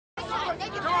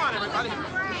Come on, everybody.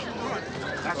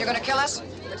 You're gonna kill us?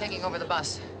 We're taking over the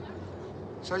bus.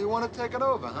 So you want to take it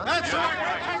over, huh? That's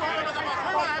right. Take over the bus.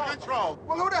 We want to have control.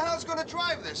 Well, who the hell's going to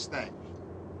drive this thing?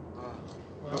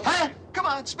 Huh? Come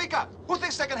on, speak up. Who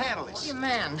thinks they can handle this? You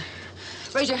man.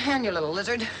 Raise your hand, you little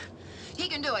lizard. He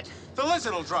can do it. The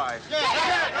lizard will drive. Yeah.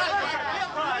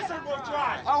 The lizard will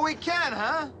drive. Oh, we can,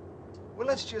 huh? Well,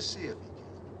 let's just see if he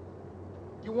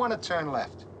can. You want to turn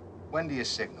left. When do you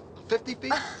signal? 50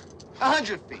 feet?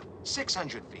 100 feet?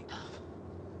 600 feet?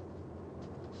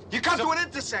 You come to an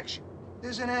intersection.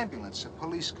 There's an ambulance, a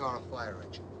police car, a fire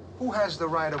engine. Who has the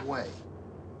right of way?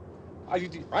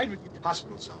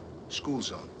 Hospital zone, school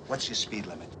zone. What's your speed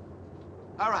limit?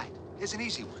 All right, here's an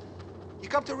easy one. You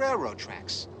come to railroad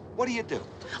tracks. What do you do?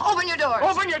 Open your doors.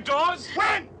 Open your doors.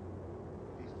 When?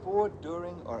 Before,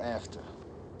 during, or after?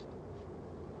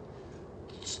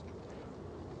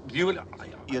 You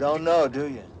don't know, do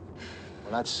you?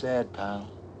 Well, that's sad, pal.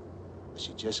 But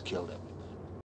you just killed him.